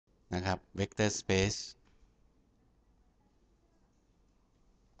นะครับ vector space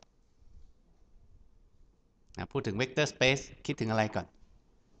พูดถึง vector space คิดถึงอะไรก่อน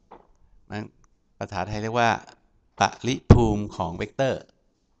ภาษาไทยเรียกว่าปริภูมิของเวกเตอร์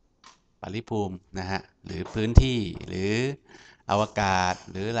ปริภูมินะฮะหรือพื้นที่หรืออวกาศ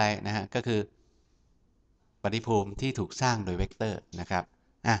หรืออะไรนะฮะก็คือปริภูมิที่ถูกสร้างโดยเวกเตอร์นะครับ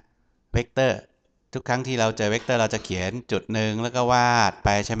เวกเตอร์ทุกครั้งที่เราเจอเวกเตอร์เราจะเขียนจุดหนึ่งแล้วก็วาดไป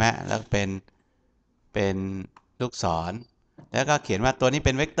ใช่ไหมแล้วเป็นลูกศรแล้วก็เขียนว่าตัวนี้เ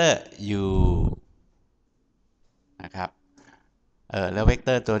ป็นเวกเตอร์ u นะครับแล้วเวกเต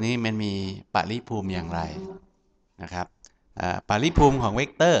อร์ตัวนี้มันมีปริภูมิอย่างไรนะครับปริภูมิของเว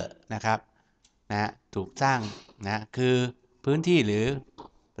กเตอร์นะครับถูกสร้างคือพื้นที่หรือ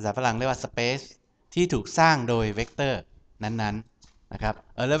ภาษาฝรั่งเรียกว่า space ที่ถูกสร้างโดยเวกเตอร์นั้นๆนะครับ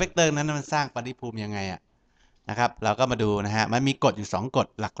แล้วเวกเตอร์นั้นมันสร้างปริภูมิยังไงนะครับเราก็มาดูนะฮะมันมีกฎอยู่2กฎ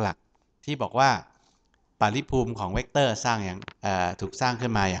หลักๆที่บอกว่าปริภูมิของเวกเตอร์สร้างอย่างถูกสร้างขึ้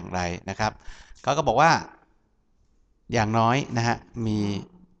นมาอย่างไรนะครับเขาก็บอกว่าอย่างน้อยนะฮะมี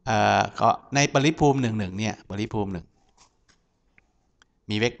ในปริภูมิ1เนี่ยปริภูมิ1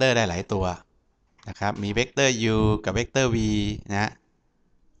มีเวกเตอร์ได้หลายตัวนะครับมีเวกเตอร์ u กับเวกเตอร์ v นะ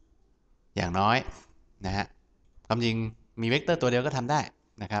อย่างน้อยนะฮะความจริงมีเวกเตอร์ตัวเดียวก็ทำได้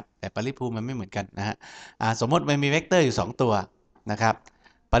นะครับแต่ปริภูมิมันไม่เหมือนกันนะฮะสมมติมันมีเวกเตอร์อยู่2ตัวนะครับ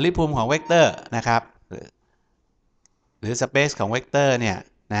ปริภูมิของเวกเตอร์นะครับหรือสเปซของเวกเตอร์เนี่ย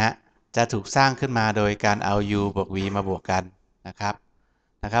นะฮะจะถูกสร้างขึ้นมาโดยการเอา u บวก v มาบวกกันนะครับ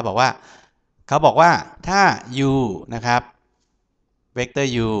บอกว่าเขาบอกว่าถ้า u นะครับเวกเตอ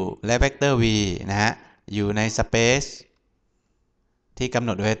ร์ u และเวกเตอร์ v นะฮะอยู่ในสเปซที่กำหน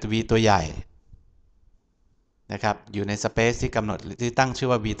ดโดย v ตัวใหญ่นะครับอยู่ในสเปซที่กำหนดที่ตั้งชื่อ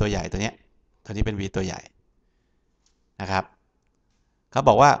ว่า v ตัวใหญ่ตัวนี้เป็น v ตัวใหญ่นะครับเขาบ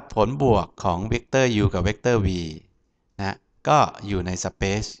อกว่าผลบวกของเวกเตอร์ u กับเวกเตอร์ v นะก็อยู่ในสเป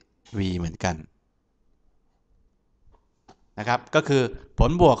ซ v เหมือนกันนะครับก็คือผ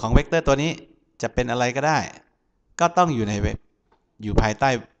ลบวกของเวกเตอร์ตัวนี้จะเป็นอะไรก็ได้ก็ต้องอยู่ภายใต้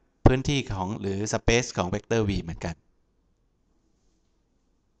พื้นที่ของหรือสเปซของเวกเตอร์ v เหมือนกัน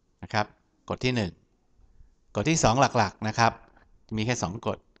นะครับกฎที่1กฎที่2หลักๆนะครับมีแค่2ก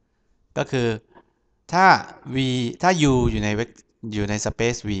ฎก็คือถ้า v ถ้า u อยู่ในสเป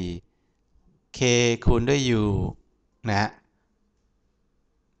ซ v k คูณด้วย u นะฮะ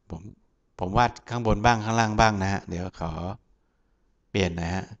ผมวาดข้างบนบ้างข้างล่างบ้างนะฮะเดี๋ยวขอเปลี่ยนน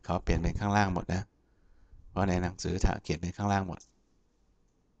ะฮะขอเปลี่ยนเป็นข้างล่างหมดนะเพราะในหนังสือเขียนเป็นข้างล่างหมด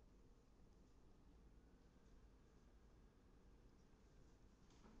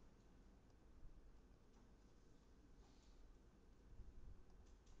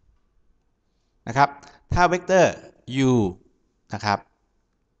นะครับถ้าเวกเตอร์ u นะครับ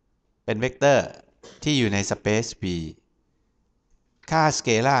เป็นเวกเตอร์ที่อยู่ในสเปซ v ค่าสเก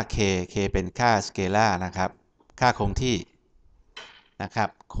ลาร์ k เป็นค่าสเกลาร์นะครับค่าคงที่นะครับ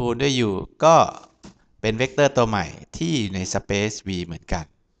คูณด้วย u ก็เป็นเวกเตอร์ตัวใหม่ที่อยู่ในสเปซ v เหมือนกัน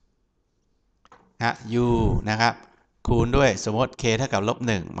u นะครับคูณด้วยสมมติ k เท่ากับ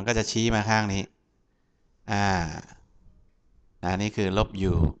-1มันก็จะชี้มาข้างนี้นี่คือ-u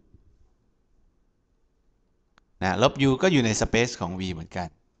 -u ก็อยู่ในสเปซของ v เหมือนกัน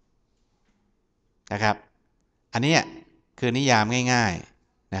นะครับอันนี้คือนิยามง่าย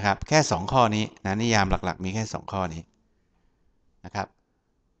ๆนะครับแค่2ข้อนี้นะนิยามหลักๆมีแค่2ข้อนี้นะครับ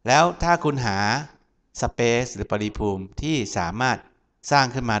แล้วถ้าคุณหาสเปซหรือปริภูมิที่สามารถสร้าง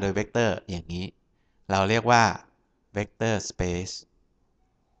ขึ้นมาโดยเวกเตอร์อย่างนี้เราเรียกว่าเวกเตอร์สเปซ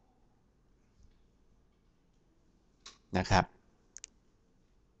นะครับ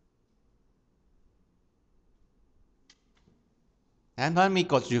เพราะมี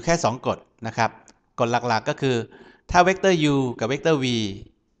กฎอยู่แค่2กฎนะครับกฎหลักๆก็คือถ้าเวกเตอร์ u กับเวกเตอร์ v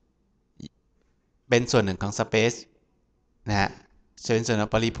เป็นส่วนหนึ่งของสเปซนะฮะเป็นส่วนขอ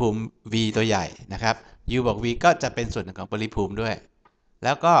งปริภูมิ v ตัวใหญ่นะครับ u บวก v ก็จะเป็นส่วนหนึ่งของปริภูมิด้วยแ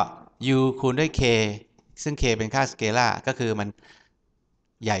ล้วก็ u คูณด้วย k ซึ่ง k เป็นค่าสเกลาร์ก็คือมัน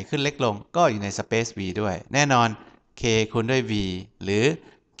ใหญ่ขึ้นเล็กลงก็อยู่ในสเปซ v ด้วยแน่นอน k คูณด้วย v หรือ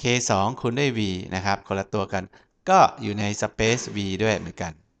k 2คูณด้วย v นะครับคนละตัวกันก็อยู่ในสเปซ v ด้วยเหมือนกั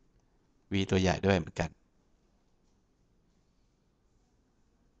น v ตัวใหญ่ด้วยเหมือนกัน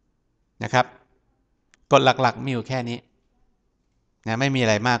นะครับกฎหลักๆมีอยู่แค่นี้นะไม่มีอะ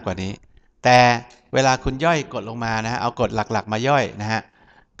ไรมากกว่านี้แต่เวลาคุณย่อยกฎลงมานะฮะเอากฎหลักๆมาย่อยนะฮะ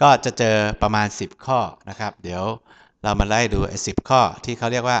ก็จะเจอประมาณ10ข้อนะครับเดี๋ยวเรามาไล่ดู10ข้อที่เขา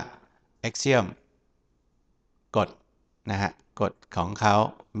เรียกว่า axiom กฎนะฮะกฎของเขา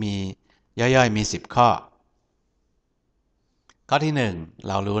มีย่อยๆมี10ข้อ ข้อที่1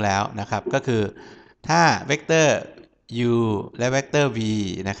เรารู้แล้วนะครับก็คือถ้าเวกเตอร์ u และเวกเตอร์ v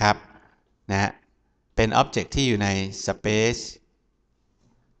นะครับนะเป็น object ที่อยู่ใน space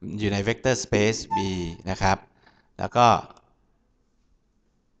อยู่ใน vector space v นะครับแล้วก็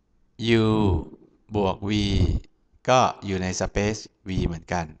u บวก v ก็อยู่ใน space v เหมือน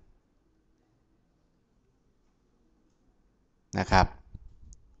กันนะครับ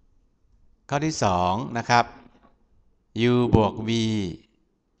ข้อที่2นะครับ u บวก v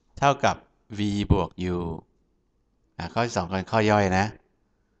เท่ากับ v บวก u ข้อที่2เป็นข้อย่อยนะ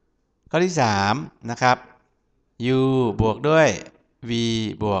ข้อที่3นะครับ u บวกด้วย v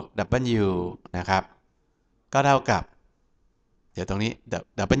บวก w นะครับก็เท่ากับเดี๋ยวตรงนี้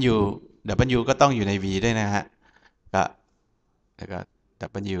w ก็ต้องอยู่ใน v ด้วยนะฮะก็แล้วก็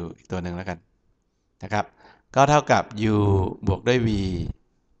w อีกตัวหนึ่งแล้วกันนะครับก็เท่ากับ u บวกด้วย v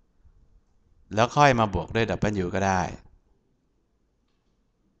แล้วค่อยมาบวกด้วย w ก็ได้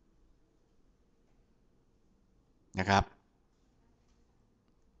นะครับ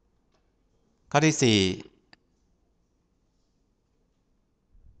ข้อที่4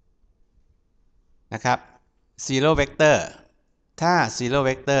นะครับ zero vector ถ้า zero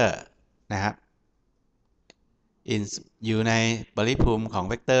vector นะครับอยู่ในปริภูมิของ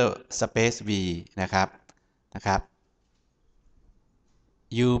เวกเตอร์ space v นะครับ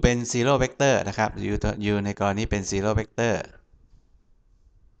u เป็น zero vector นะครับ u ในกรณีเป็น zero vector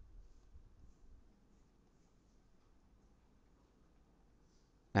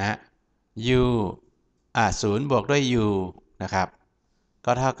นะฮะ u 0บวกด้วย u นะครับ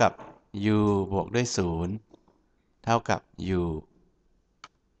ก็เท่ากับ u บวกด้วย0เท่ากับ u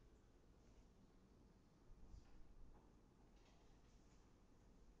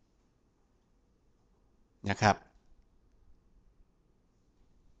นะครับ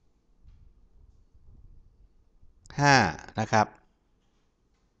5นะครับ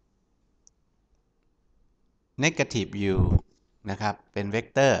negative u นะครับเป็นเวก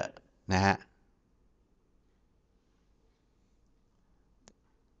เตอร์นะฮะ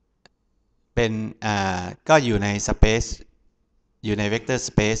เป็นก็อยู่ใน space อยู่ใน vector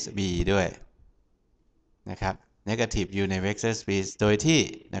space v ด้วยนะครับ negative u ใน vector space โดยที่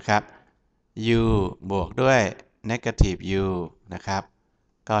นะครับ u บวกด้วย negative u นะครับ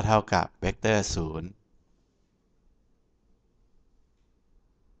ก็เท่ากับเวกเตอร์0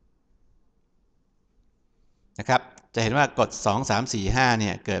นะครับจะเห็นว่ากฎ2 3 4 5เนี่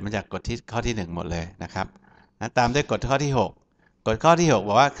ยเกิดมาจากกฎที่ข้อที่1หมดเลยนะครับตามด้วยกฎข้อที่6กฎข้อที่6บ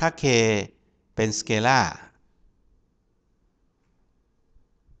อกว่าค่า k เป็นสเกลาร์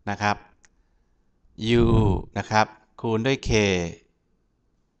นะครับ u นะครับคูณด้วย k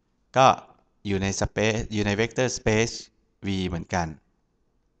ก็อยู่ใน space อยู่ใน vector space v เหมือนกัน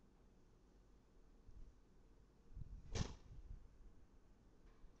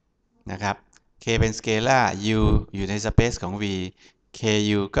นะครับ k เป็นสเกลาร์ u อยู่ใน space ของ v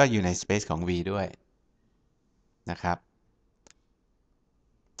ku ก็อยู่ใน space ของ v ด้วยนะครับ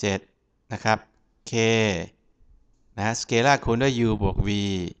7นะครับ k นะสเกลาร์คูณด้วย u บวก v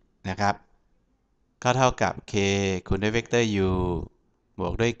นะครับก็เท่ากับ k คูณด้วยเวกเตอร์ u บว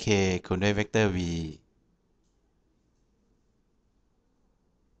กด้วย k คูณด้วยเวกเตอร์ v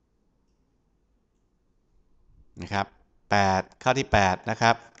นะครับ8ข้อที่8นะค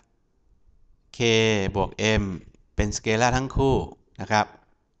รับ k บวก m เป็นสเกลาร์ทั้งคู่นะครับ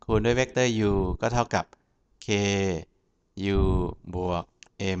คูณด้วยเวกเตอร์ u ก็เท่ากับ k u บวก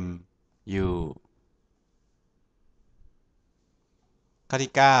m u ข้อ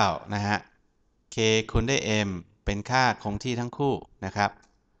ที่9นะฮะ k คูณด้วย m เป็นค่าคงที่ทั้งคู่นะครับ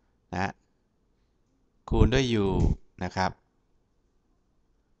นะคูณด้วย u นะครับ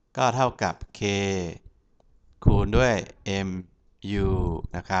ก็เท่ากับ k คูณด้วย m u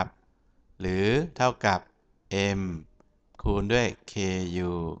นะครับหรือเท่ากับ m คูณด้วย ku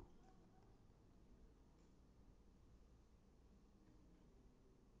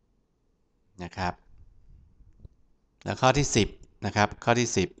นะครับแล้วข้อที่10นะครับข้อที่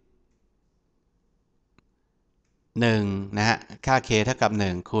10 1นะฮะค่า k เท่ากับ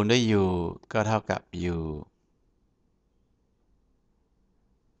1คูณด้วย u ก็เท่ากับ u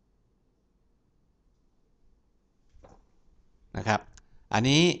นะครับอัน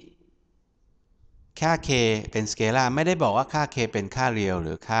นี้ค่า k เป็นสเกลาร์ไม่ได้บอกว่าค่า k เป็นค่าเรียลห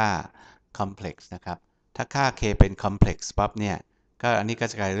รือค่า complex นะครับถ้าค่า k เป็น complex ปั๊บเนี่ยก็อันนี้ก็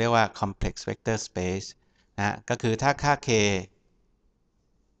จะเรียกว่า complex vector space นะก็คือถ้าค่า k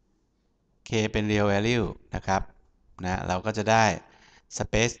เป็น real value นะครับนะเราก็จะได้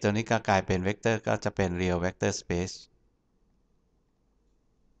space ตัวนี้ก็กลายเป็น vector ก็จะเป็น real vector space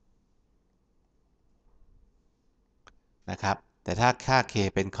นะครับแต่ แต่ถ้าค่า k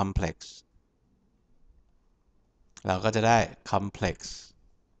เป็น complex เราก็จะได้ complex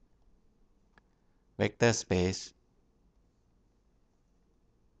vector space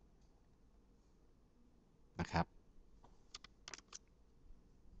นะครับ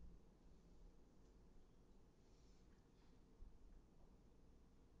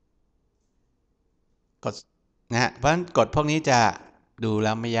กฎนะฮะเพราะฉะนั้นกฎพวกนี้จะดูแ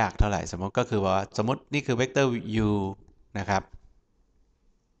ล้วไม่ยากเท่าไหร่สมมติก็คือว่าสมมตินี่คือเวกเตอร์ u นะครับ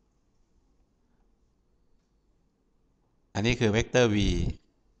อันนี้คือเวกเตอร์ v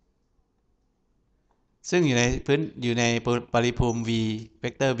ซึ่งอยู่ในปริภูมิ v เว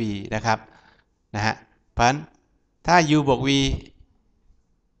กเตอร์ v นะครับนะฮะเพราะฉะนั้นถ้า u บวก v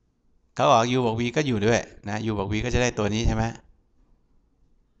เขาบอก u บวก v ก็อยู่ด้วยนะ u บวก v ก็จะได้ตัวนี้ใช่ไหม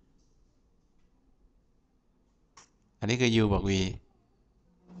อันนี้คือ u บวก v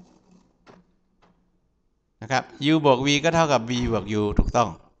นะครับ u บวก v ก็เท่ากับ v บวก u ถูกต้อง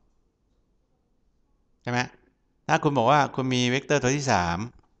ใช่ไหมถ้าคุณบอกว่าคุณมีเวกเตอร์ตัวที่3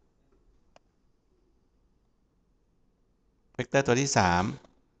เวกเตอร์ตัวที่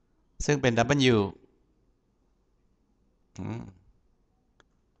3ซึ่งเป็น w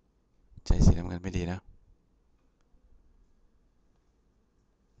ใช้สีน้ำเงินไม่ดีนะ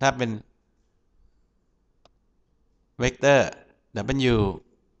ถ้าเป็นเวกเตอร์ w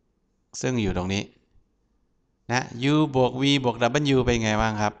ซึ่งอยู่ตรงนี้นะ u บวก v บวก w เป็นไงบ้า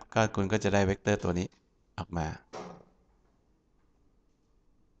งครับก็คุณก็จะได้เวกเตอร์ตัวนี้ออกมา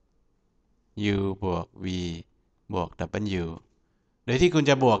u บวก v บวก w โดยที่คุณ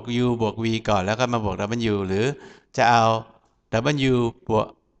จะบวก u บวก v ก่อนแล้วก็มาบวก w หรือจะเอา w บวก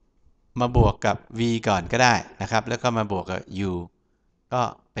มาบวกกับ v ก่อนก็ได้นะครับแล้วก็มาบวกกับ u ก็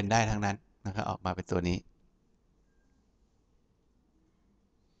เป็นได้ทั้งนั้นนะครับออกมาเป็นตัวนี้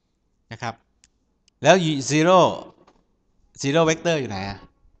นะครับแล้ว zero vector อยู่ไหนอะ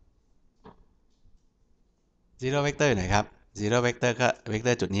zero vector อยู่ไหนครับ zero vector ก็เวกเต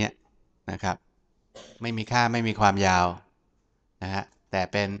อร์จุดนี้นะครับไม่มีค่าไม่มีความยาวนะฮะแต่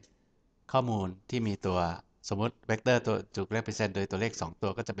เป็นข้อมูลที่มีตัวสมมติเวกเตอร์ตัวถูก represent โดยตัวเลข2ตั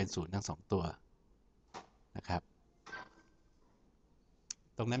วก็จะเป็น0ทั้ง2ตัวนะครับ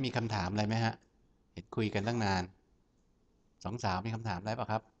ตรงนั้นมีคำถามอะไรไหมฮะเห็นคุยกันตั้งนาน2 สาวมีคำถามอะไรเปล่า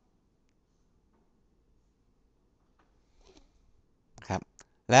ครับครับ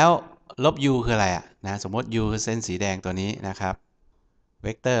แล้วลบ u คืออะไรอ่ะนะสมมติ u คือเส้นสีแดงตัวนี้นะครับเว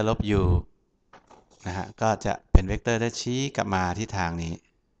กเตอร์ลบ u นะฮะก็จะเป็นเวกเตอร์ที่ชี้กลับมาที่ทางนี้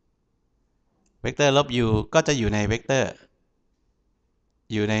เวกเตอร์ลบ u ก็จะอยู่ในเวกเตอร์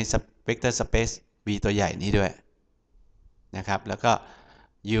อยู่ในเวกเตอร์สเปซ v ตัวใหญ่นี้ด้วยนะครับแล้วก็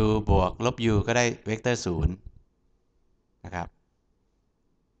u บวกลบ u ก็ได้เวกเตอร์0นะครับ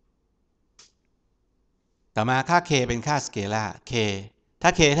ต่อมาค่า k เป็นค่าสเกลาร์ k ถ้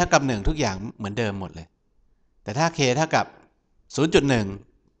า k เท่ากับ1ทุกอย่างเหมือนเดิมหมดเลยแต่ถ้า k เท่ากับ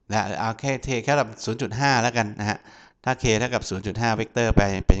 0.1นะเอาแค่ k แค่แบบ 0.5 แล้วกันนะฮะถ้า k เท่ากับ 0.5 เวกเตอร์ไป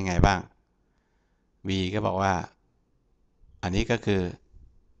เป็นยังไงบ้าง v ก็บอกว่าอันนี้ก็คือ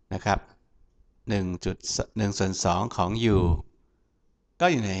นะครับ1/1/2ของ u ก็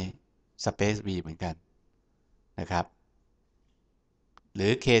อยู่ในสเปซ v เหมือนกันนะครับหรื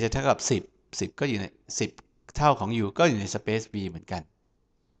อ k จะเท่ากับ10ก็อยู่ใน10เท่าของ u ก็อยู่ในสเปซ v เหมือนกัน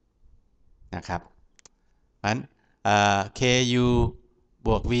นะครับงั้นku บ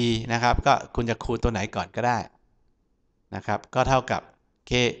วก v นะครับก็คุณจะคูณตัวไหนก่อนก็ได้นะครับก็เท่ากับ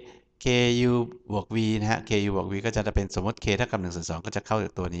k ku บวก v นะฮะ ku บวก v ก็จะเป็นสมมติ k เท่ากับ1/2ก็จะเข้าจา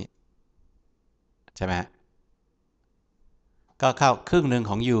กตัวนี้ใช่ไหมก็เข้าครึ่งหนึ่ง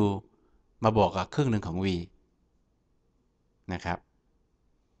ของ u มาบวกกับครึ่งหนึ่งของ v นะครับ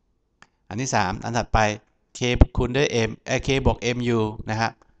อันที่3อันถัดไป k คูณด้วย m k บวก mu นะครั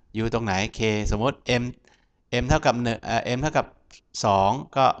บ u ตรงไหน k สมมติ m เท่ากับ1m เท่ากับ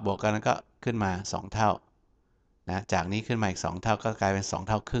2ก็บวกกันแล้วก็ขึ้นมา2เท่านะจากนี้ขึ้นมาอีก2เท่าก็กลายเป็น2เ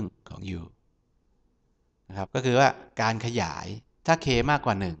ท่าครึ่งของ u นะครับก็คือว่าการขยายถ้า k มากก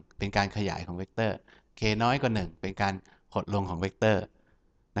ว่า1เป็นการขยายของเวกเตอร์ k น้อยกว่า1เป็นการหดลงของเวกเตอร์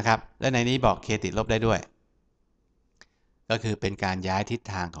นะครับและในนี้บอก k ติดลบได้ด้วยก็คือเป็นการย้ายทิศ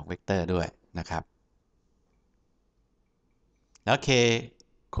ทางของเวกเตอร์ด้วยนะครับแล้ว k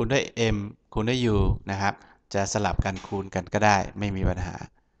คูณด้วย m คูณด้วย u นะครับจะสลับกันคูณกันก็ได้ไม่มีปัญหา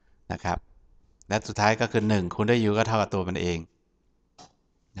นะครับและสุดท้ายก็คือ1คูณด้วย u ก็เท่ากับตัวมันเอง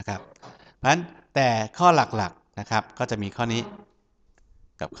นะครับเพราะฉะนั้นแต่ข้อหลักๆนะครับก็จะมีข้อนี้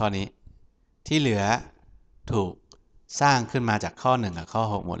กับข้อนี้ที่เหลือถูกสร้างขึ้นมาจากข้อ1กับข้อ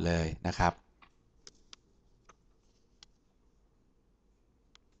6หมดเลยนะครับ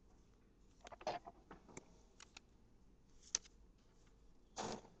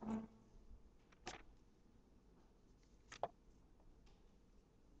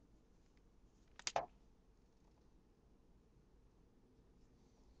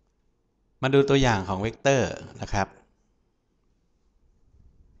มาดูตัวอย่างของเวกเตอร์นะครับ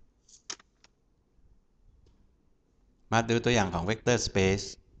มาดูตัวอย่างของเวกเตอร์สเปซ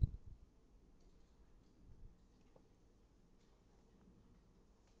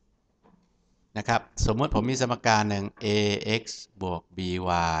นะครับสมมติผมมีสมการหนึ่ง ax บวก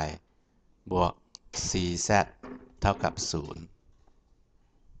by บวก cz เท่ากับ0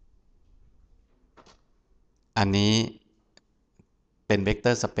อันนี้เป็นเวกเต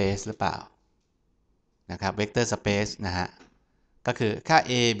อร์สเปซหรือเปล่านะครับเวกเตอร์สเปซนะฮะก็คือค่า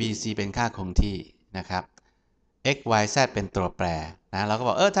a b c เป็นค่าคงที่นะครับ x y z เป็นตัวแปรนะเราก็บ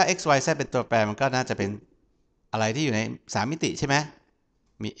อกถ้า x y z เป็นตัวแปรมันก็น่าจะเป็นอะไรที่อยู่ใน3มิติใช่ไหม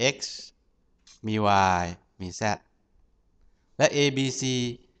มี x มี y มี z และ a b c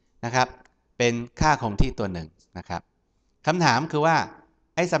นะครับเป็นค่าคงที่ตัวหนึ่งนะครับคำถามคือว่า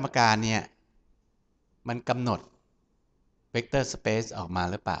ไอ้สมการเนี่ยมันกำหนดเวกเตอร์สเปซออกมา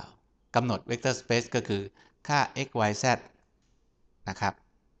หรือเปล่ากำหนดเวกเตอร์สเปซก็คือค่า x y z นะครับ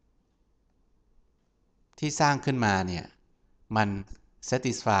ที่สร้างขึ้นมาเนี่ยมัน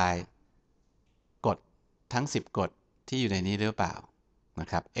satisfy กฎทั้ง10กฎที่อยู่ในนี้หรือเปล่านะ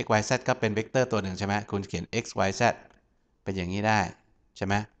ครับ x y z ก็เป็นเวกเตอร์ตัวหนึ่งใช่ไหมคุณเขียน x y z เป็นอย่างนี้ได้ใช่ไ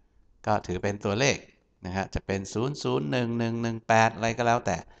หมก็ถือเป็นตัวเลขนะครับจะเป็น0 0 1 1 1 8อะไรก็แล้วแ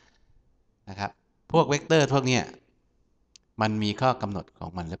ต่นะครับพวกเวกเตอร์พวกนี้มันมีข้อกำหนดของ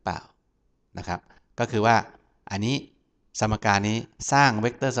มันหรือเปล่านะครับก็คือว่าอันนี้สมการนี้สร้างเว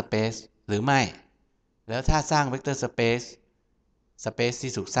กเตอร์สเปซหรือไม่แล้วถ้าสร้างเวกเตอร์สเปซ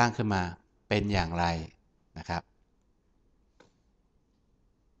ที่ถูกสร้างขึ้นมาเป็นอย่างไรนะครับ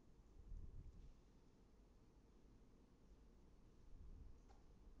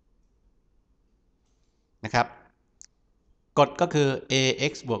นะครับกฎก็คือ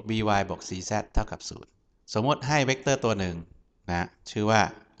ax บวก by บวก cz เท่ากับ0สมมติให้เวกเตอร์ตัวหนึ่งนะชื่อว่า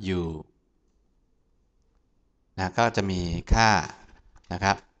u นะก็จะมีค่านะค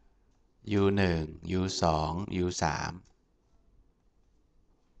รับ u1 u2 u3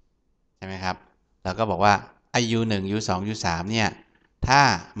 ใช่ไหมครับเราก็บอกว่าไอ u1 u2 u3 เนี่ยถ้า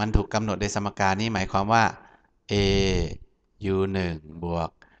มันถูกกำหนดในสมการนี้หมายความว่า a u1 บวก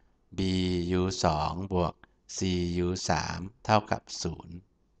b u2 บวก c u3 เท่ากับ0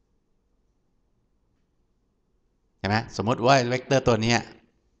ใช่ไหมสมมติว่าเวกเตอร์ตัวนี้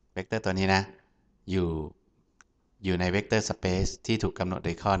นะอยู่อยู่ในเวกเตอร์สเปซที่ถูกกำหนดใน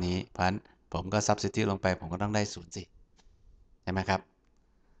ข้อนี้เพราะฉะนั้นผมก็ substitute ลงไปผมก็ต้องได้0สิใช่ไหมครับ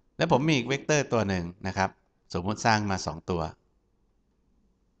แล้วผมมีอีกเวกเตอร์ตัวหนึ่งนะครับสมมุติสร้างมา2ตัว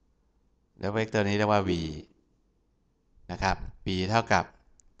แล้วเวกเตอร์นี้เรียกว่า v นะครับ v เท่ากับ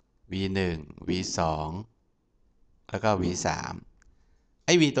v1 v2 แล้วก็ v3 ไ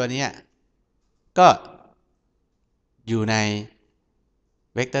อ้ v ตัวนี้ก็อยู่ใน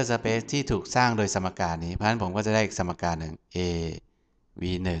เวกเตอร์สเปซที่ถูกสร้างโดยสมการนี้เพราะฉะนั้นผมก็จะได้อีกสมการหนึ่ง a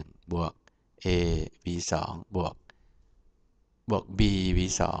v1 บวก a v2 บวก b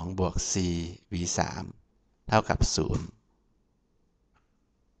v2 บวก c v3 เท่ากับ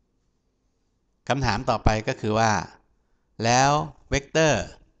0คำถามต่อไปก็คือว่าแล้วเวกเตอร์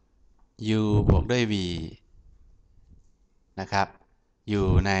u บวกด้วย v นะครับอยู่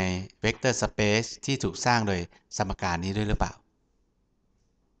ในเวกเตอร์สเปซที่ถูกสร้างโดยสมการนี้ด้วยหรือเปล่า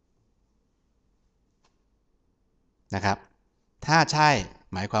นะครับถ้าใช่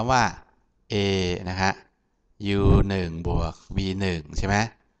หมายความว่า a นะฮะ u 1บวก v 1ใช่ไหม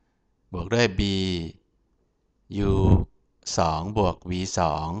บวกด้วย b u 2บวก v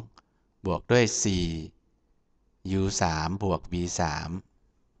 2บวกด้วย c u 3บวก v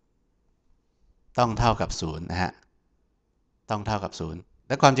 3ต้องเท่ากับ0นะฮะต้องเท่ากับ0แ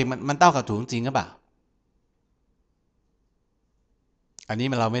ละความจริงมันเท่ากับ0จริงหรือเปล่าอันนี้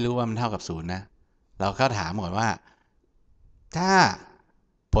เราไม่รู้ว่ามันเท่ากับ0นะเราเข้าถามก่อนว่าถ้า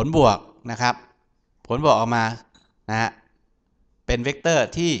ผลบวกนะครับผลบวกออกมานะฮะเป็นเวกเตอร์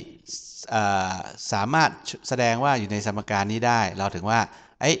ที่สามารถแสดงว่าอยู่ในสมการนี้ได้เราถึงว่า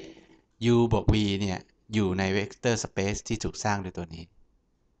ไอ้ u บวก v เนี่ยอยู่ในเวกเตอร์สเปซที่ถูกสร้างโดยตัวนี้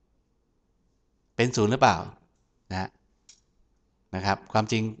เป็น0หรือเปล่านะครับความ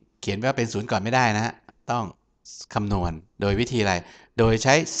จริงเขียนว่าเป็น0ก่อนไม่ได้นะฮะต้องคำนวณโดยวิธีอะไรโดยใ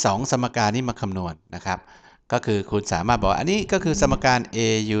ช้2สมการนี้มาคำนวณนะครับก็คือคุณสามารถบอกอันนี้ก็คือสมการ a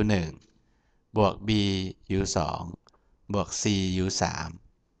u 1บวก b u 2บวก c u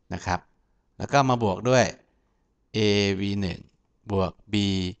 3นะครับแล้วก็มาบวกด้วย a v 1บวก b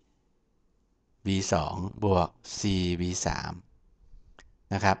v 2บวก c v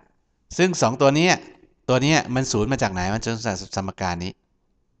 3นะครับซึ่ง2ตัวนี้มันศูนย์มาจากไหนมันจากสมการนี้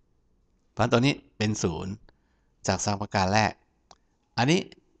เพราะตัวนี้เป็น0จากสมการแรกอันนี้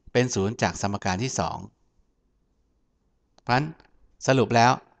เป็น0จากสมการที่2เพราะฉะนั้นสรุปแล้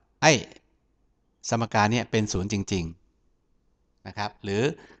วไอ้สมการนี้เป็น0จริงๆนะครับหรือ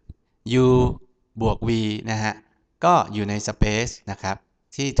u บวก v นะฮะก็อยู่ในสเปซนะครับ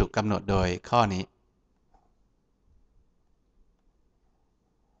ที่ถูกกำหนดโดยข้อนี้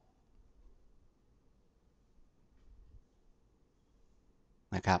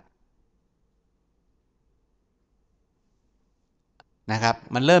นะครับ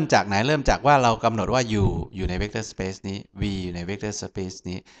มันเริ่มจากไหนเริ่มจากว่าเรากำหนดว่า u อยู่ในเวกเตอร์สเปซนี้ v อยู่ในเวกเตอร์สเปซ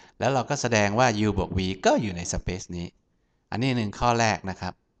นี้แล้วเราก็แสดงว่า u บวก v ก็อยู่ในสเปซนี้อันนี้1ข้อแรกนะค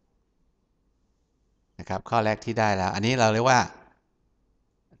รับข้อแรกที่ได้แล้วอันนี้เราเรียกว่า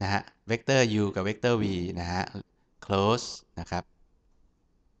นะฮะเวกเตอร์ u กับเวกเตอร์ v นะฮะ close นะครับ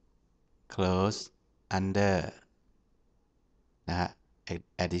close under นะฮะ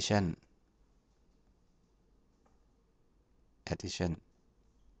addition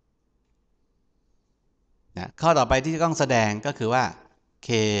นะข้อต่อไปที่ต้องแสดงก็คือว่า k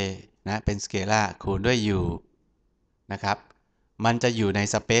นะเป็นสเกลาร์คูณด้วย u นะครับมันจะอยู่ใน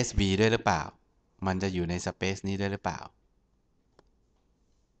สเปซ v ด้วยหรือเปล่ามันจะอยู่ในสเปซนี้ด้วยหรือเปล่า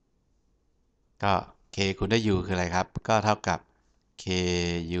ก็ k คูณด้วย u คืออะไรครับก็เท่ากับ k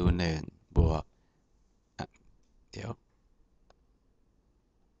u 1บวกเดี๋ยว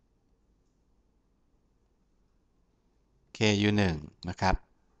k u 1นะครับ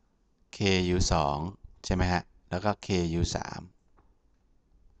k u 2ใช่ไหมฮะแล้วก็ k u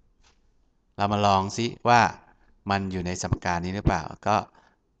 3เรามาลองซิว่ามันอยู่ในสมการนี้หรือเปล่าก็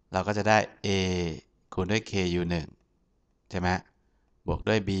เราก็จะได้ a คูณด้วย k u 1ใช่ไหมบวก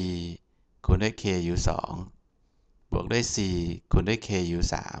ด้วย b คูณด้วย k u 2บวกด้วย c คูณด้วย k u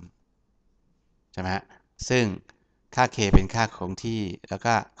 3ใช่ไหมซึ่งค่า k เป็นค่าคงที่แล้ว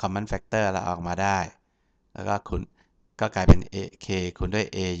ก็ common factor เราออกมาได้แล้วก็คูณก็กลายเป็น k คูณด้วย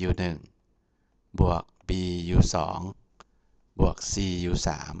a u 1บวก b u 2บวก c u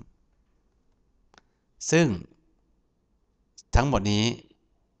 3ซึ่งทั้งหมดนี้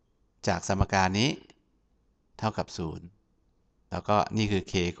จากสมการนี้เท่ากับ0แล้วก็นี่คือ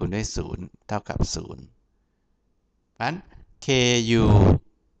k คูณด้วย0เท่ากับ0เพราะฉะนั้น ku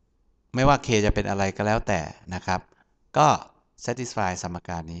ไม่ว่า k จะเป็นอะไรก็แล้วแต่นะครับก็ satisfy สมก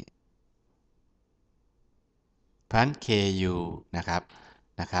ารนี้เพราะฉะนั้น ku นะครับ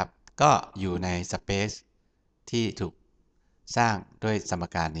ก็อยู่ใน space ที่ถูกสร้างด้วยสม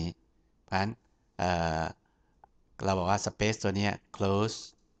การนี้เพราะฉะนั้นเราบอกว่า space ตัวนี้ close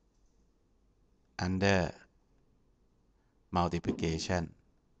under multiplication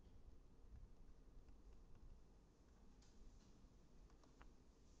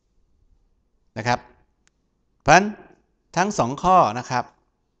นะครับเพราะฉะนั้นทั้ง2ข้อนะครับ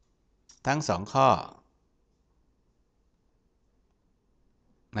ทั้ง2ข้อ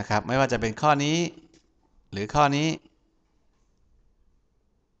นะครับไม่ว่าจะเป็นข้อนี้หรือข้อนี้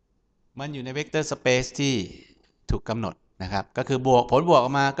มันอยู่ในเวกเตอร์สเปซที่ถูกกำหนดนะครับก็คือบวกผลบวกอ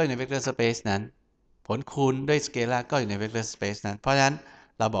อกมาก็อยู่ในเวกเตอร์สเปซนั้นผลคูณด้วยสเกลาร์ก็อยู่ในเวกเตอร์สเปซนั้นเพราะฉะนั้น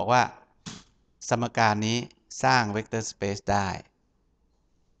เราบอกว่าสมการนี้สร้างเวกเตอร์สเปซได้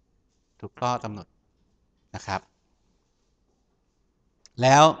ทุกข้อกำหนดนะครับแ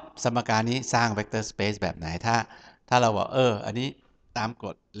ล้วสมการนี้สร้างเวกเตอร์สเปซแบบไหนถ้าเราบอกอันนี้ตามก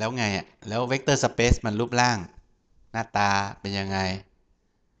ฎแล้วไงอ่ะแล้วเวกเตอร์สเปซมันรูปร่างหน้าตาเป็นยังไง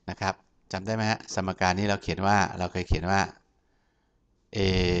นะครับจำได้ไหมฮะสมการนี้เราเคยเขียนว่า a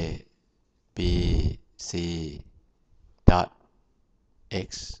b c dot x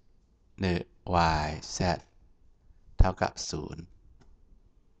y z เท่ากับ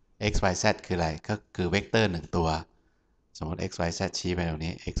0 x y z คืออะไรก็คือเวกเตอร์1ตัวสมมติ x y z ชี้ไปตรง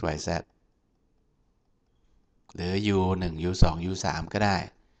นี้ x y z หรือ u 1 u 2 u 3ก็ได้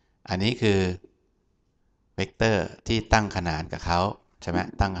อันนี้คือเวกเตอร์ที่ตั้งขนานกับเขาใช่ไหม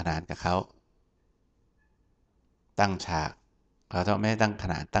ตั้งขนานกับเขาตั้งฉากเราต้องไม่ตั้งข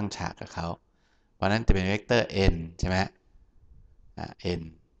นานตั้งฉากกับเขาเพราะนั้นจะเป็นเวกเตอร์ n ใช่ไหมn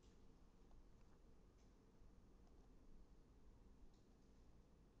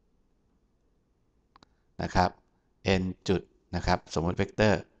นะครับ n จุดนะครับสมมติเวกเตอ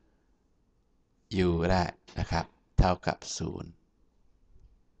ร์ u ก็ได้นะครับเท่ากับ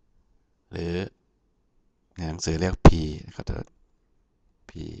0หรือในหนังสือเรียก p นะครับ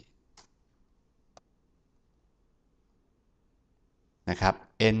p นะครับ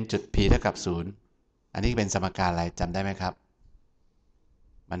n จุด p เท่ากับ0อันนี้เป็นสมการอะไรจำได้ไหมครับ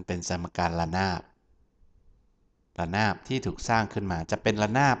มันเป็นสมการระนาบที่ถูกสร้างขึ้นมาจะเป็นระ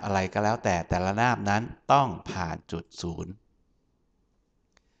นาบอะไรก็แล้วแต่ระนาบนั้นต้องผ่านจุด0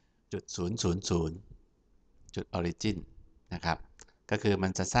จุด000จุดออริจินนะครับ ก็คือมั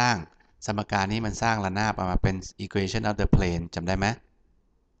นจะสร้างสมการนี้มันสร้างระนาบออกมาเป็น equation of the plane จำได้ไหม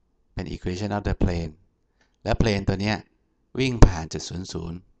เป็น equation of the plane และ plane ตัวเนี้ยวิ่งผ่านจุด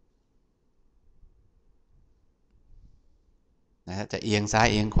00นะฮะจะเอียงซ้าย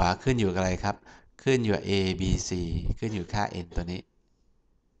เอียงขวาขึ้นอยู่กับอะไรครับขึ้นอยู่ a b c ขึ้นอยู่ค่า n ตัวนี้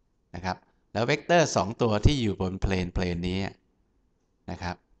นะครับแล้วเวกเตอร์2ตัวที่อยู่บนเพลนนี้นะค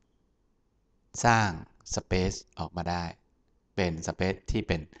รับสร้างสเปซออกมาได้เป็นสเปซที่เ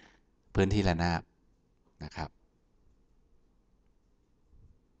ป็นพื้นที่ระนาบนะครับ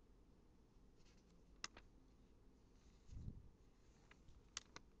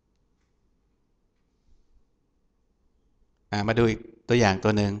มาดูอีกตัวอย่างตั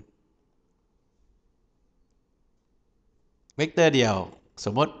วหนึ่งเวกเตอร์เดียวส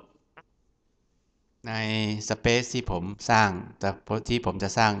มมติในสเปซที่ผมสร้างแต่ที่ผมจะ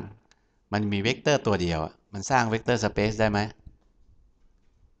สร้างมันมีเวกเตอร์ตัวเดียวมันสร้างเวกเตอร์สเปซได้ไหม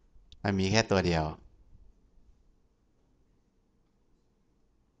มันมีแค่ตัวเดียว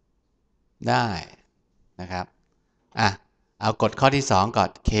ได้นะครับเอากฎข้อที่2ก่อน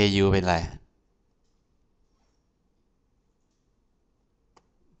ku เป็นอะไร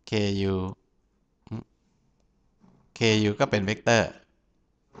ku ku ก็เป็นเวกเตอร์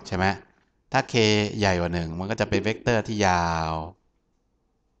ใช่ไหมถ้า k ใหญ่กว่า1มันก็จะเป็นเวกเตอร์ที่ยาว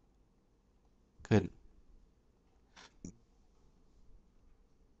ขึ้น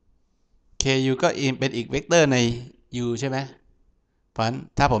ku ก็เป็นอีกเวกเตอร์ใน u ใช่ไหมเพราะฉะนั้น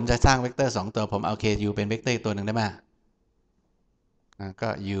ถ้าผมจะสร้างเวกเตอร์2ตัวผมเอา ku เป็นเวกเตอร์ตัวหนึ่งได้ไหมก็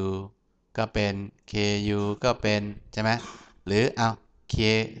u ก็เป็น ku ก็เป็นใช่ไหมหรือเอา k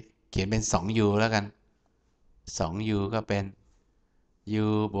เขียนเป็น 2u แล้วกัน 2u ก็เป็น u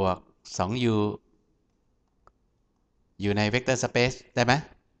บวก 2u อยู่ในเวกเตอร์สเปซได้ไหม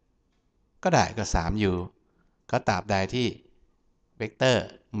ก็ได้ก็ 3u ก็ตราบใดที่เวกเตอร์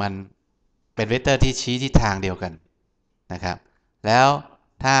มันเป็นเวกเตอร์ที่ชี้ทิศทางเดียวกันนะครับแล้ว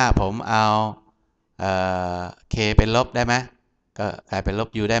ถ้าผมเอาk เป็นลบได้ไหมก็กลายเป็นลบ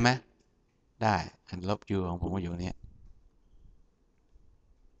u ได้ไหมได้อันลบ u ของผมก็อยู่นี้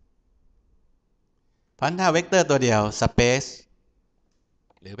เพราะถ้าเวกเตอร์ตัวเดียวสเปซ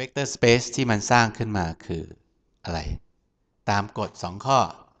หรือเวกเตอร์สเปซที่มันสร้างขึ้นมาคืออะไรตามกฎ2ข้อ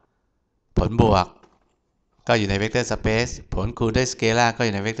ผลบวกก็อยู่ในเวกเตอร์สเปซผลคูณด้วยสเกลาร์ก็อ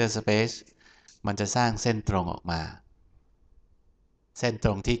ยู่ในเวกเตอร์สเปซมันจะสร้างเส้นตรงออกมาเส้นต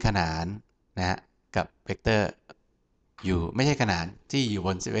รงที่ขนานนะฮะกับเวกเตอร์ u ไม่ใช่ขนานที่อยู่บ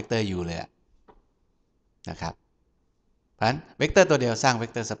นเวกเตอร์ u เลยนะครับเพราะฉะนั้นเวกเตอร์ตัวเดียวสร้างเว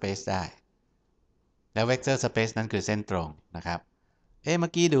กเตอร์สเปซได้แล้วเวกเตอร์สเปซนั้นคือเส้นตรงนะครับเมื่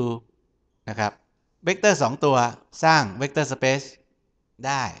อกี้ดูนะครับเวกเตอร์2ตัวสร้างเวกเตอร์สเปซไ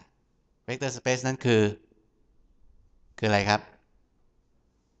ด้เวกเตอร์สเปซนั้นคืออะไรครับ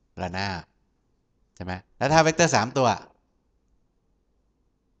ระนาบใช่ไหมแล้วถ้าเวกเตอร์3ตัว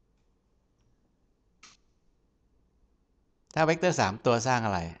ถ้าเวกเตอร์3ตัวสร้างอ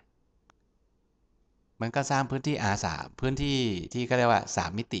ะไรมันก็สร้างพื้นที่ R3 พื้นที่ที่เขาเรียกว่า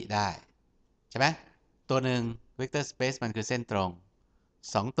3มิติได้ใช่ไหมตัวหนึ่งเวกเตอร์สเปซมันคือเส้นตรง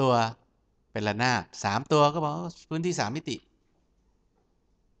2ตัวเป็นระนาบ3ตัวก็บอกพื้นที่3มิติ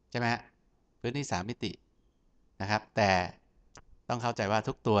ใช่ไหมพื้นที่3มิตินะครับแต่ต้องเข้าใจว่า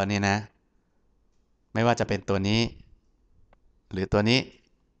ทุกตัวเนี่ยนะไม่ว่าจะเป็นตัวนี้หรือตัวนี้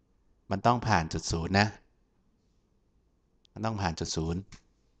มันต้องผ่านจุดศูนย์นะมันต้องผ่านจุดศูนย์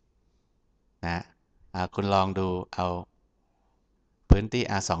นะคุณลองดูเอาพื้นที่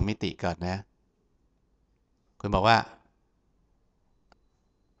R2 มิติก่อนนะคุณบอกว่า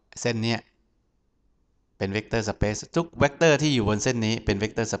เส้นนี้เป็นเวกเตอร์สเปซทุกเวกเตอร์ที่อยู่บนเส้นนี้เป็นเว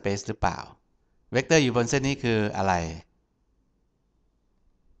กเตอร์สเปซหรือเปล่าเวกเตอร์อยู่บนเส้นนี้คืออะไร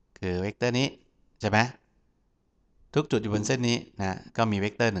คือเวกเตอร์นี้ใช่ไหมทุกจุดอยู่บนเส้นนี้นะก็มีเว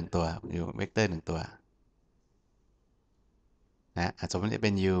กเตอร์1ตัวอยู่เวกเตอร์1ตัวนะสมมติเ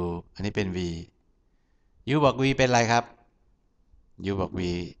ป็น u อันนี้เป็น v u บอก v เป็นอะไรครับ u บอก v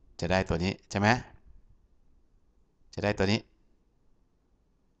จะได้ตัวนี้ใช่ไหมจะได้ตัวนี้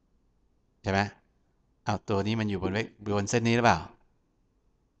ใช่ไหมเอาตัวนี้มันอยู่บนเส้นนี้หรือเปล่า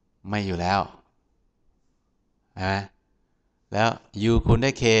ไม่อยู่แล้วใช่ไหมแล้ว u คูณด้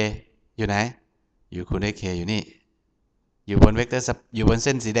วย k อยู่ไหน u คูณด้วย k อยู่นี่อยู่บนเวกเตอร์อยู่บนเ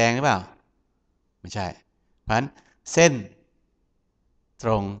ส้นสีแดงหรือเปล่าไม่ใช่เพราะฉะนั้นเส้นต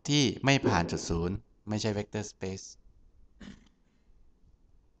รงที่ไม่ผ่านจุดศูนย์ไม่ใช่เวกเตอร์สเปซ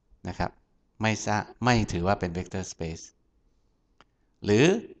นะครับไม่ถือว่าเป็นเวกเตอร์สเปซหรือ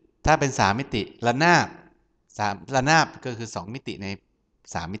ถ้าเป็น3มิติระนาบก็คือ2มิติใน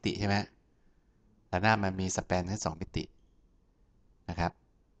3มิติใช่ไหมระนาบมันมีสแปนแค่2มิติ นะครับ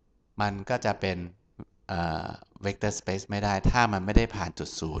มันก็จะเป็นเวกเตอร์สเปซไม่ได้ถ้ามันไม่ได้ผ่านจุด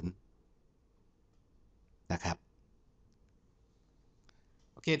ศูนย์นะครับ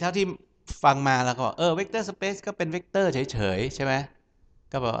โอเคเท่าที่ฟังมาแล้วก็เวกเตอร์สเปซก็เป็นเวกเตอร์เฉยๆใช่ไหม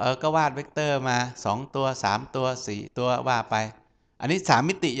ก็บอกก็วาดเวกเตอร์มา2ตัว3ตัว4ตัวว่าไปอันนี้3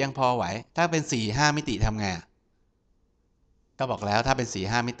มิติยังพอไหวถ้าเป็น4 5มิติทำไงก็บอกแล้วถ้าเป็น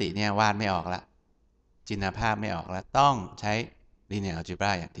4 5มิติเนี่ยวาดไม่ออกละจินตภาพไม่ออกแล้วต้องใช้ linear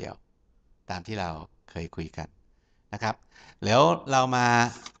algebra อย่างเดียวตามที่เราเคยคุยกันนะครับแล้วเรามา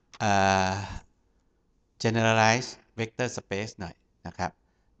generalize vector space หน่อยนะครับ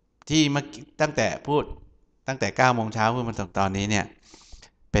ที่เมื่อกี้ตั้งแต่พูดตั้งแต่9 โมงเช้าพูดมาถึงตอนนี้เนี่ย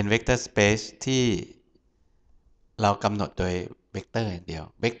เป็น vector space ที่เรากำหนดโดยเวกเตอร์อย่างเดียว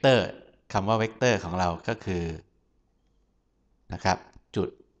เวกเตอร์คำว่าเวกเตอร์ของเราก็คือนะครับจุด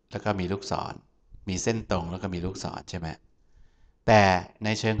แล้วก็มีลูกศรมีเส้นตรงแล้วก็มีลูกศรใช่ไหมแต่ใน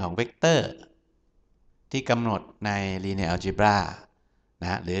เชิงของเวกเตอร์ที่กำหนดใน linear algebra น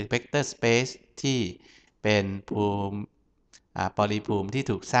ะหรือ vector space ที่เป็นภูมิปริภูมิที่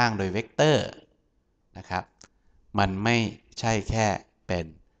ถูกสร้างโดยเวกเตอร์นะครับมันไม่ใช่แค่เป็น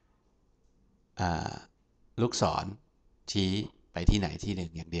ลูกศรชี้ไปที่ไหนที่หนึ่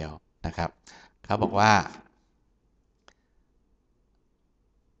งอย่างเดียวนะครับเขาบอกว่า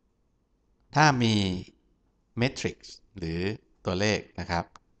ถ้ามีเมทริกซ์หรือตัวเลขนะครับ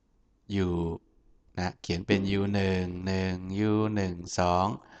u นะเขียนเป็น u 1 1 u 1 2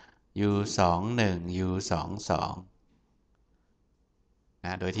 u 2 1 u 2 2น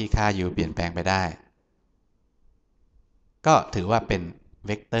ะโดยที่ค่า u เปลี่ยนแปลงไปได้ก็ถือว่าเป็นเ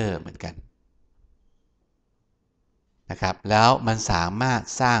วกเตอร์เหมือนกันนะครับแล้วมันสามารถ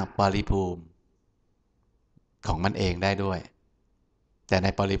สร้างปริภูมิของมันเองได้ด้วยแต่ใน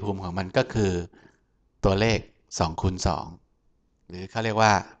ปริภูมิของมันก็คือตัวเลข2คูณ2หรือเขาเรียกว่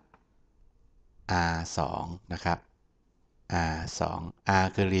า r 2นะครับ r 2 r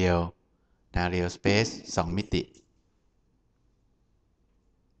คือ real นะ real space 2มิติ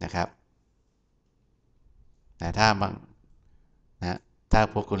นะครับนะถ้าบางนะถ้า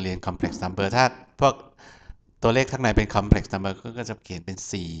พวกคุณเรียน complex number ถ้าพวกตัวเลขข้างในเป็น complex number ก็จะเขียนเป็น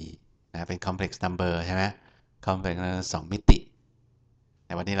4นะเป็น complex number ใช่ไหม complex number 2มิติแ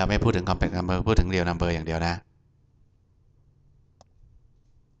ต่วันนี้เราไม่พูดถึง complex number พูดถึง real number อย่างเดียวนะ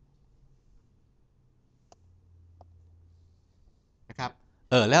นะครับ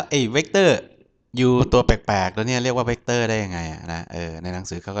แล้วไอ้เวกเตอร์ u ตัวแปลกๆตัวนี้เรียกว่าเวกเตอร์ได้ยังไงนะในหนัง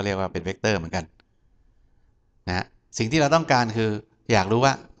สือเขาก็เรียกว่าเป็นเวกเตอร์เหมือนกันนะสิ่งที่เราต้องการคืออยากรู้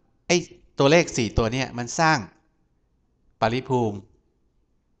ว่าไอ้ตัวเลข4ตัวนี้มันสร้างปริภูมิ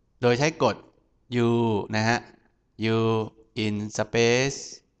โดยใช้กฎ u นะฮะ u in space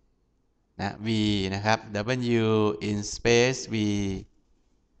นะ v นะครับ w in space v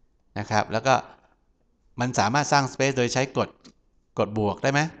นะครับแล้วก็มันสามารถสร้าง space โดยใช้กฎบวกได้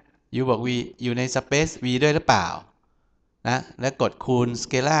ไหม u บวก v อยู่ใน space v ด้วยหรือเปล่านะและกฎคูณ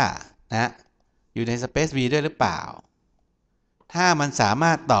scalar นะอยู่ใน space v ด้วยหรือเปล่าถ้ามันสาม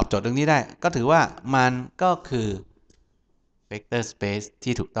ารถตอบโจทย์ตรงนี้ได้ก็ถือว่ามันก็คือ vector space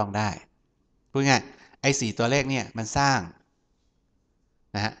ที่ถูกต้องได้พูดง่ายไอ้4ตัวเลขเนี่ยมันสร้าง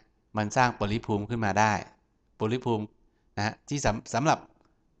นะฮะมันสร้างปริภูมิขึ้นมาได้ปริภูมินะฮะที่สำหรับ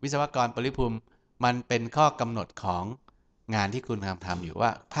วิศวกรปริภูมิมันเป็นข้อกำหนดของงานที่คุณทำอยู่ว่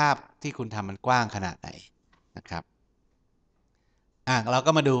าภาพที่คุณทำมันกว้างขนาดไหนนะครับเรา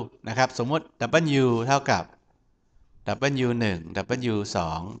ก็มาดูนะครับสมมติ W เท่ากับ W 1 W 2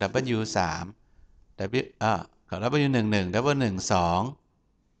 W 3 W W 1 1 W 1 2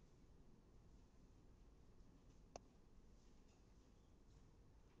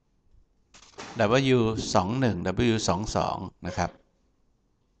 W 2 1 W 2 2นะครั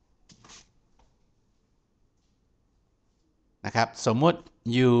บสมมุติ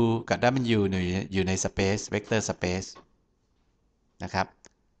U กับ W อยู่ใน space vector space นะครับ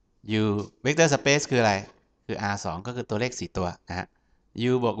U vector space คืออะไรคือ R 2ก็คือตัวเลข4ตัวนะฮะ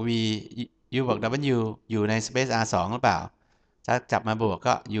U บวก V U บวก W อยู่ใน space R 2หรือเปล่าถ้าจับมาบวก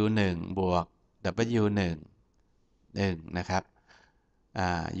ก็ U 1บวก W 1 1นะครับ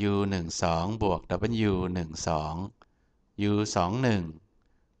U 1 2บวก W 1 2 U 2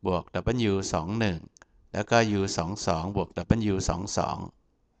 1บวก W 2 1แล้วก็ U 2 2บวก W 2 2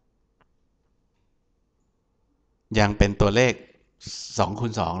ยังเป็นตัวเลข2คู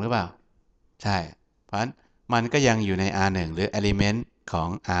ณ2หรือเปล่าใช่เพราะฉะนั้นมันก็ยังอยู่ใน R1 หรือ element ของ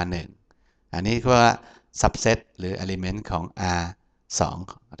R1 อันนี้ก็ว่า subset หรือ element ของ R2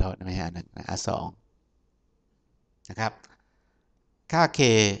 ขอโทษไม่ใช่ R1 R2 นะครับค่า k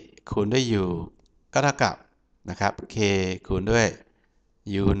คูณด้วย u ก็เท่ากับนะครับ k คูณด้วย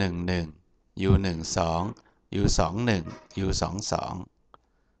u 1 1 u 1 2 u 2 1 u 2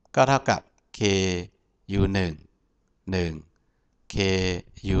 2ก็เท่ากับ k u 1 1 k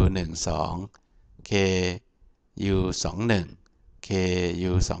u 1 2 k u 2 1 k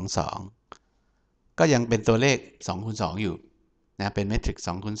u 2 2ก็ยังเป็นตัวเลข2คูณ2อยู่นะเป็นเมทริกซ์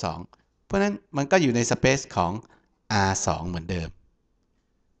2คูณ2เพราะฉะนั้นมันก็อยู่ในสเปซของ R2 เหมือนเดิม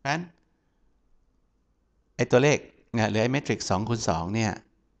เพราะฉะนั้นไอตัวเลขนะหรือไอเมทริกซ์2คูณ2เนี่ย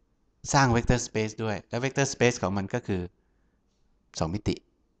สร้างเวกเตอร์สเปซด้วยแล้วเวกเตอร์สเปซของมันก็คือ2มิติ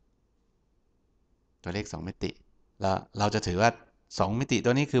ตัวเลข2มิติแล้วเราจะถือว่า2มิติตั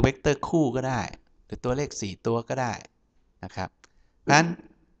วนี้คือเวกเตอร์คู่ก็ได้หรือตัวเลข4ตัวก็ได้นะครับเพราะฉะนั้น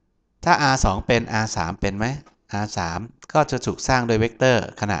ถ้า R2 เป็น R3 เป็นไหม R3 ก็จะถูกสร้างโดยเวกเตอร์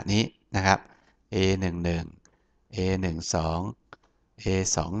ขนาดนี้นะครับ A11 A12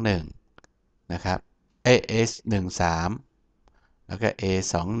 A21 นะครับA13 แล้วก็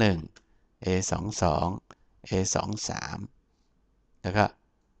A21 A22 A23 แล้วก็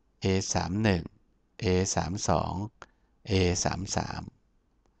A31 A32 A33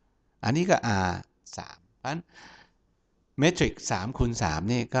 อันนี้ก็ R3 เพราะฉะนั้นเมทริกซ์3คูณ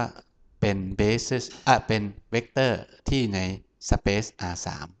3นี่ก็เป็น basis เป็นเวกเตอร์ที่ใน space R3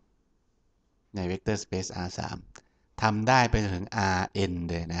 ในเวกเตอร์ space R3 ทำได้ไปถึง Rn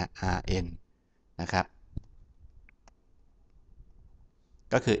เลยนะ Rn นะครับ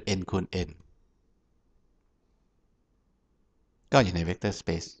ก็คือ n คูณ n ก็อยู่ในเวกเตอร์สเป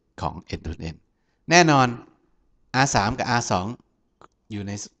ซของ n คูณ n แน่นอน R3 กับ R2 อยู่ใ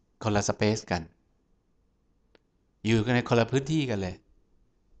นคนละสเปซกันอยู่ในคนละพื้นที่กันเลย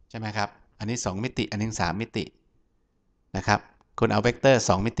ใช่ไหมครับอันนี้2มิติอันนี้3มิตินะครับคุณเอาเวกเตอร์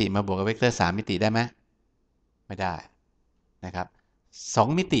2มิติมาบวกกับเวกเตอร์3มิติได้ไหมไม่ได้นะครับ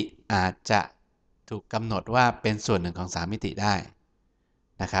2มิติอาจจะถูกกำหนดว่าเป็นส่วนหนึ่งของ3มิติได้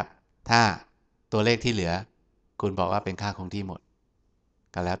นะครับถ้าตัวเลขที่เหลือคุณบอกว่าเป็นค่าคงที่หมด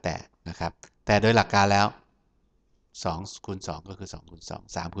ก็แล้วแต่นะครับแต่โดยหลักการแล้ว2คูณ2ก็คือ2คูณ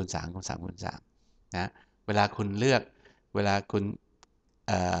2 3คูณ3ก็3คูณ3นะเวลาคุณเลือกเวลาคุณ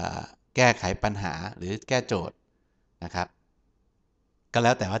แก้ไขปัญหาหรือแก้โจทย์นะครับก็แ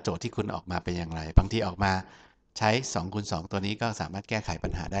ล้วแต่ว่าโจทย์ที่คุณออกมาเป็นอย่างไรบางทีออกมาใช้2คูณ2ตัวนี้ก็สามารถแก้ไขปั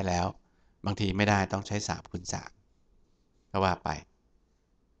ญหาได้แล้วบางทีไม่ได้ต้องใช้3คูณ3ก็ว่าไป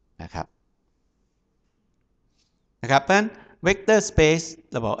นะครับเพราะฉะนั้นเวกเตอร์สเปซ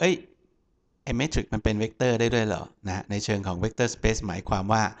เราบอกไอ้เมทริกมันเป็นเวกเตอร์ได้ด้วยเหรอนะในเชิงของเวกเตอร์สเปซหมายความ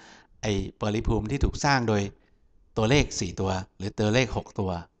ว่าไอ้ปริภูมิที่ถูกสร้างโดยตัวเลข4ตัวหรือตัวเลข6ตั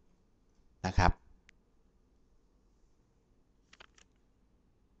วนะครับ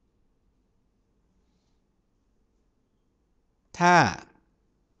ถ้า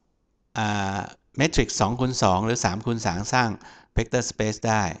เมทริก2คูณ2หรือ3คูณ3สร้างเวกเตอร์สเปซ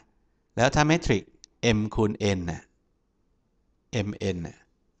ได้แล้วถ้าเมทริก m คูณ n น่ะ mn น่ะ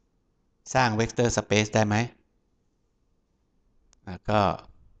สร้างเวกเตอร์สเปซได้ไหมก็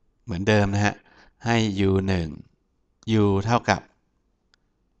เหมือนเดิมนะฮะให้ u 1 u เท่ากับ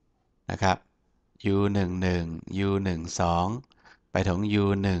นะครับ u 1 1 u 1 2ไปถึง u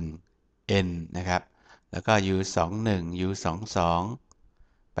 1 n นะครับแล้วก็ u 2 1 u 2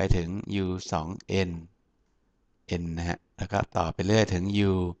 2ไปถึง u 2 n n นะฮะแล้วก็ต่อไปเรื่อยถึง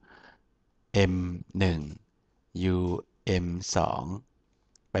u m 1 u m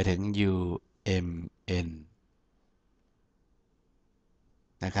 2ไปถึง u m n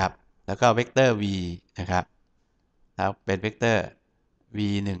นะครับแล้วก็เวกเตอร์ v นะครับแล้วเป็นเวกเตอร์ v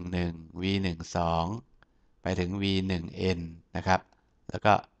 1 1 v 1 2ไปถึง v 1 n นะครับแล้ว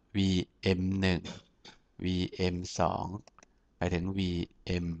ก็ v m 1 v m 2ไปถึง v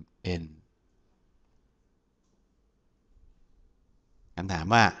m n คำถาม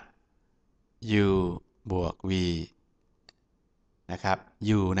ว่า u บวก v นะครับอ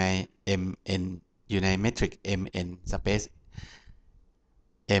ยู่ใน mn อยู่ในเมทริก mn space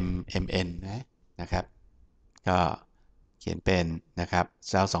mmn นะครับก็เขียนเป็นนะครับ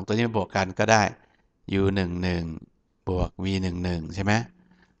เอา2ตัวนี้มาบวกกันก็ได้ u 1 1บวก v 1 1ใช่ไหม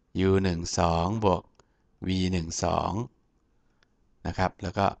u 1 2บวก v 1 2นะครับแล้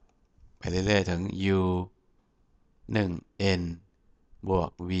วก็ไปเรื่อยๆถึง u 1 n บว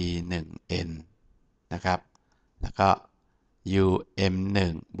ก v 1 n นะครับแล้วก็ u m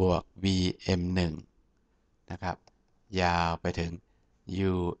 1บวก v m 1นะครับยาวไปถึง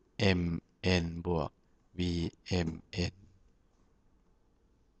u m n บวก v m n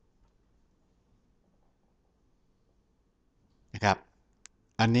นะครับ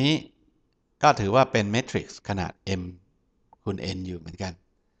อันนี้ก็ถือว่าเป็นเมทริกซ์ขนาด m คูณ n อยู่เหมือนกัน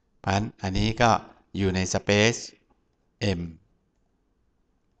เพราะฉะนั้นอันนี้ก็อยู่ในสเปซ m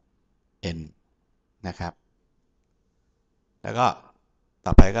n นะครับแล้วก็ต่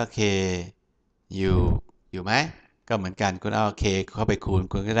อไปก็ k u อยู่ไหมก็เหมือนกันคุณเอา k เข้าไปคูณ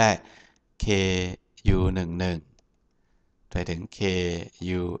คุณก็ได้ k u 11ไปถึง k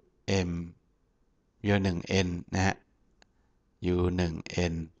u m u 1 n นะฮะ u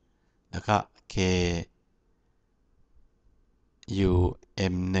 1 n แล้วก็ k u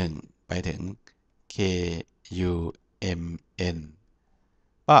m 1ไปถึง k u m n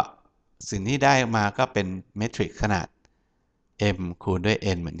ก็สิ่งที่ได้มาก็เป็นเมทริกขนาด m คูณด้วย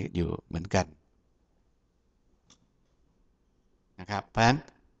n เหมือนอยู่เหมือนกันนะครับเพราะฉะนั้น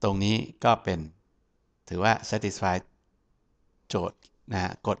ตรงนี้ก็เป็นถือว่า satisfy โจทย์น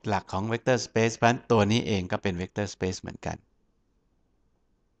ะกฎหลักของ vector space เพราะฉะนั้นตัวนี้เองก็เป็น vector space เหมือนกัน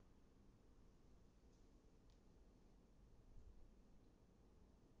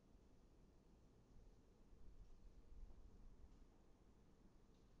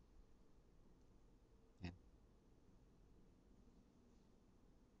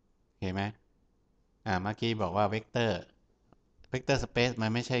เห็นไหมเมื่อกี้บอกว่า vector space มั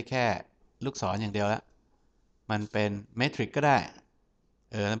นไม่ใช่แค่ลูกศรอย่างเดียวแล้วมันเป็นเมทริกก็ได้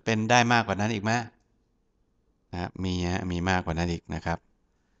มันเป็นได้มากกว่านั้นอีกไหมนะครับมีมากกว่านั้นอีกนะครับ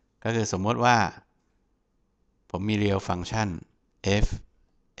ก็คือสมมติว่าผมมี real function f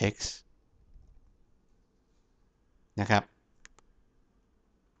x นะครั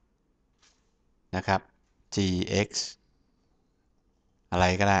บ gx อะไร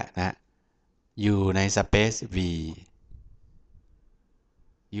ก็ได้นะอยู่ใน space v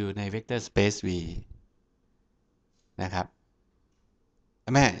อยู่ใน vector space v นะครับ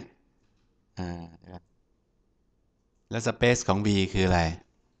แม่แล้ว space ของ v คืออะไร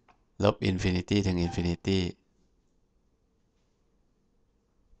ลบ infinity ถึง infinity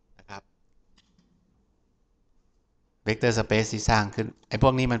นะครับ vector space ที่สร้างขึ้นไอ้พว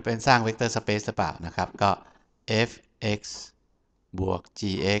กนี้มันเป็นสร้าง vector space หรือเปล่านะครับก็ f(x) บวก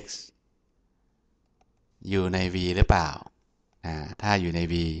gx อยู่ใน v หรือเปล่าถ้าอยู่ใน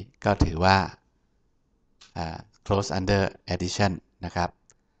v ก็ถือว่าclose under addition นะครับ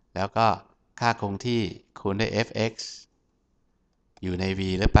แล้วก็ค่าคงที่คูณด้วย f(x) อยู่ใน v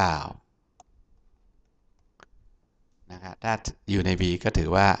หรือเปล่านะครับถ้าอยู่ใน v ก็ถือ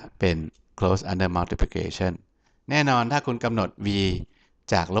ว่าเป็น close under multiplication แน่นอนถ้าคุณกำหนด v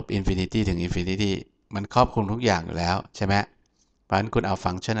จากลบ infinity ถึง infinity มันครอบคลุมทุกอย่างอยู่แล้วใช่ไหมเพราะฉะนั้นคุณเอา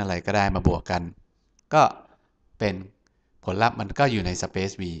ฟังก์ชันอะไรก็ได้มาบวกกันก็เป็นผลลัพธ์มันก็อยู่ใน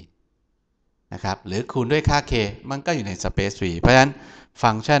space v นะครับหรือคูณด้วยค่า k มันก็อยู่ใน space v เพราะฉะนั้น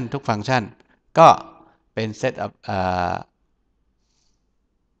ฟังก์ชันทุกฟังก์ชันก็เป็นเซต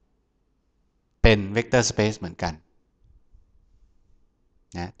เป็น vector space เหมือนกัน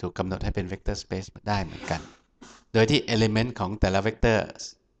นะถูกกำหนดให้เป็น vector space ได้เหมือนกันโดยที่ element ของแต่ละ vector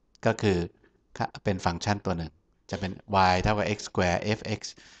ก็คือเป็นฟังก์ชันตัวหนึ่งจะเป็น y เท่ากับ x square f(x)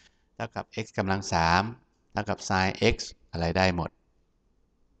 เท่ากับ x กำลัง3เท่ากับ sin x อะไรได้หมด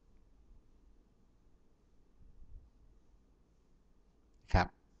ครับ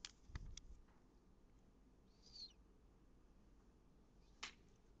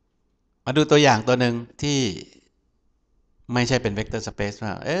มาดูตัวอย่างตัวหนึ่งที่ไม่ใช่เป็น vector space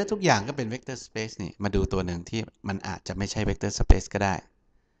ว่าทุกอย่างก็เป็น vector space นี่มาดูตัวหนึ่งที่มันอาจจะไม่ใช่ vector space ก็ได้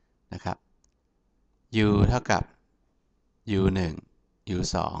นะครับ u เท่ากับ u 1 u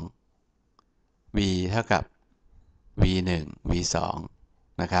 2 v เท่ากับ v 1 v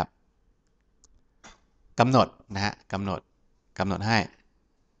 2นะครับกำหนดนะฮะกำหนดให้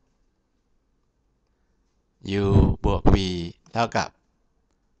u บวก v เท่ากับ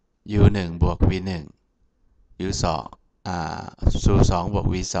u 1บวก v 1 u 2u 2บวก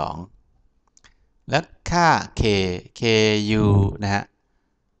v 2แล้วค่า k ku นะฮะ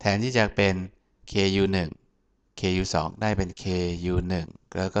แทนที่จะเป็น ku 1 ku 2ได้เป็น ku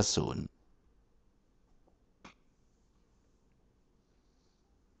 1แล้วก็0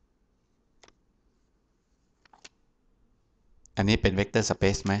อันนี้เป็น vector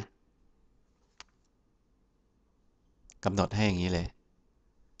space ไหมกำหนดให้อย่างนี้เลย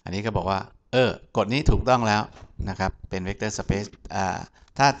อันนี้ก็บอกว่ากฎนี้ถูกต้องแล้วนะครับเป็น vector space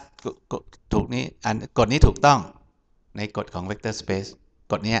ถ้าถูกนี้กฎนี้ถูกต้องในกฎของ vector space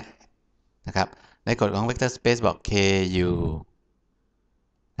กฎนี้นะครับในกฎของ vector space บอก ku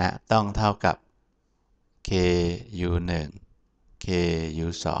นะต้องเท่ากับ ku 1 ku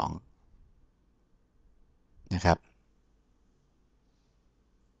 2นะครับ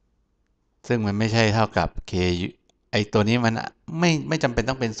ซึ่งมันไม่ใช่เท่ากับ ku ไอตัวนี้มันไม่จำเป็น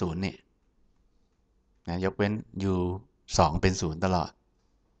ต้องเป็นศูนย์นี่นะยกเว้น u 2เป็นศูนย์ตลอด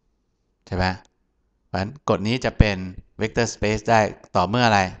ใช่ไหมเพราะฉะนั้นกฎนี้จะเป็น vector space ได้ต่อเมื่ออ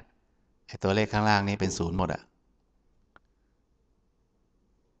ะไร ตัวเลขข้างล่างนี้เป็นศูนย์หมดอะ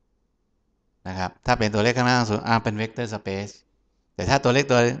นะครับถ้าเป็นตัวเลขข้างล่างศูนย์เป็นเวกเตอร์สเปซแต่ถ้าตัวเลข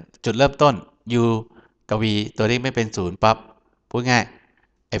ตัวจุดเริ่มต้น u กับ v ตัวเลขไม่เป็นศูนย์ปั๊บพูดง่าย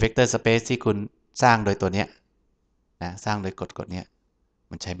ไอ้เวกเตอร์สเปซที่คุณสร้างโดยตัวเนี้ยนะสร้างโดยกฎเนี้ย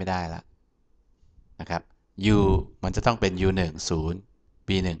มันใช้ไม่ได้ละนะครับ u มันจะต้องเป็น u 1 0 v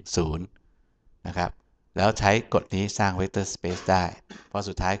 1 0นะครับแล้วใช้กฎนี้สร้างเวกเตอร์สเปซได้เพราะ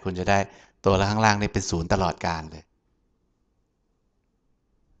สุดท้ายคุณจะได้ตัวข้างล่างนี่เป็นศูนย์ตลอดกาลเลย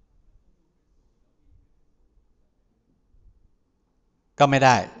ก็ไม่ไ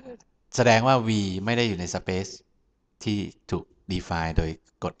ด้แสดงว่า v ไม่ได้อยู่ในสเปซที่ถูก define โดย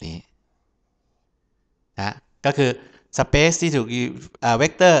กฎนี้นะก็คือสเปซที่ถูกเว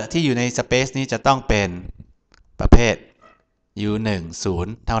กเตอร์ที่อยู่ในสเปซนี้จะต้องเป็นประเภท u 1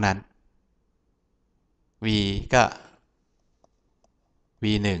 0เท่านั้น v ก็ v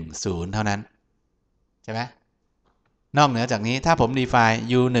 1 0เท่านั้นใช่ไหมนอกเหนือจากนี้ถ้าผม define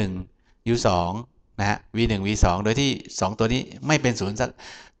u 1 u 2นะฮะ v 1 v 2โดยที่2ตัวนี้ไม่เป็นศูนย์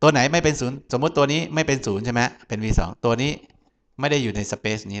ตัวไหนไม่เป็นศูนย์สมมติตัวนี้ไม่เป็นศูนย์ใช่ไหมเป็น v 2ตัวนี้ไม่ได้อยู่ในสเป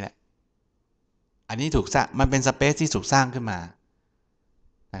ซนี้แหละอันนี้ถูกสร้างมันเป็นสเปซที่ถูกสร้างขึ้นมา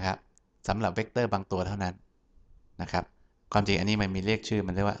นะครับสำหรับเวกเตอร์บางตัวเท่านั้นนะครับความจริงอันนี้มันมีเรียกชื่อ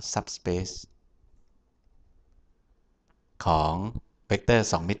มันเรียกว่า subspace ของเวกเตอร์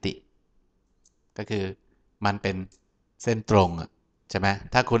2มิติก็คือมันเป็นเส้นตรงใช่ไหม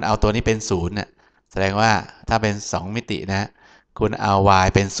ถ้าคุณเอาตัวนี้เป็นศูนย์น่ะแสดงว่าถ้าเป็น2มิตินะคุณเอา y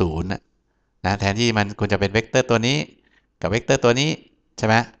เป็นศูนย์นะแทนที่มันคุณจะเป็นเวกเตอร์ตัวนี้กับเวกเตอร์ตัวนี้ใช่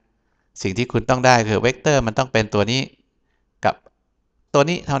ไหมสิ่งที่คุณต้องได้คือเวกเตอร์มันต้องเป็นตัวนี้กับตัว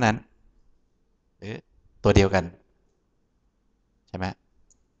นี้เท่านั้นหรือตัวเดียวกันใช่ไหม